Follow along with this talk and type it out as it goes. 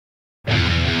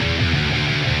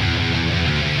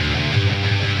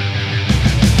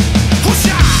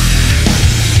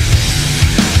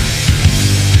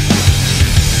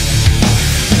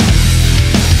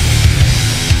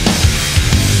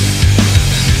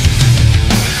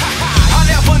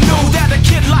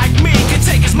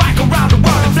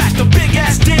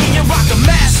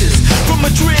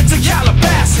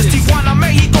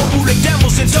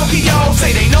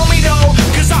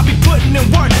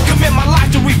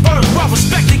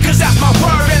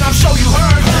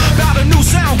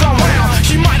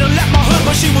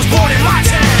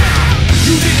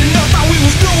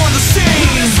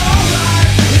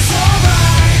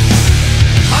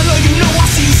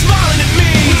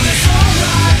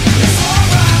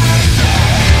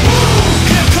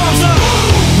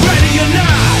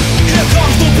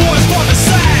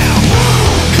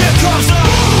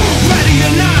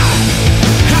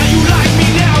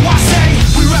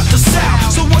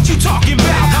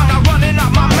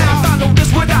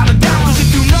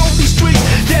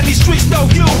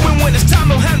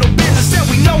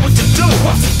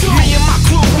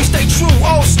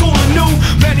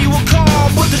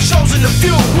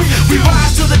We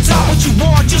rise to the top, what you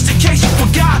want, just in case you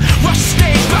forgot. Rush the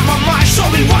stage, grab my mind, show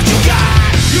me what you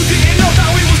got. You didn't know that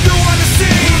we was new on the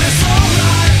scene. Well, it's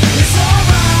alright, it's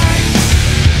alright.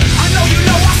 I know you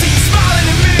know, I see you smiling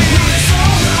at me. Well, it's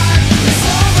alright, it's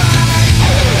alright.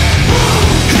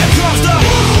 Here comes the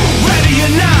ready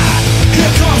or not.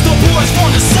 Here comes the boys from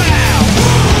the south.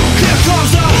 Here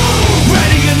comes the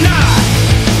ready or not.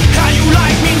 How you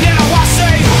like me now, I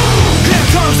say. Here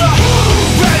comes the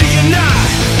ready or not.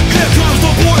 Here comes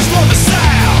the boys from the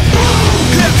south.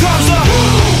 Here comes the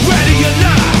ready or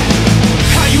not.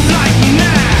 How you like me now?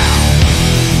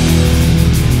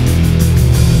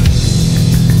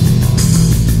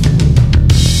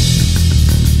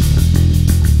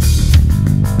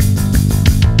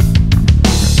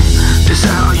 Is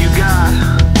that all you got?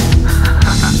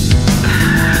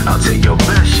 I'll take your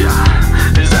best shot.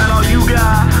 Is that all you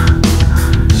got?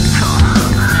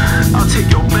 I'll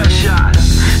take your best shot.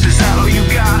 Is that all you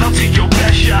got? I'll take your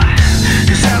best shot.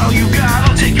 Is that all you got?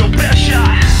 I'll take your best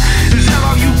shot. Is that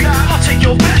all you got? I'll take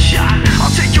your best shot.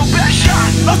 I'll take your best shot.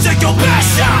 I'll take your best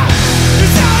shot.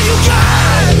 Is that all you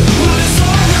got? Well, it's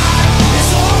alright.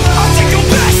 It's alright. I'll take your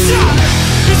best shot.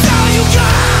 Is that all you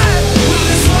got?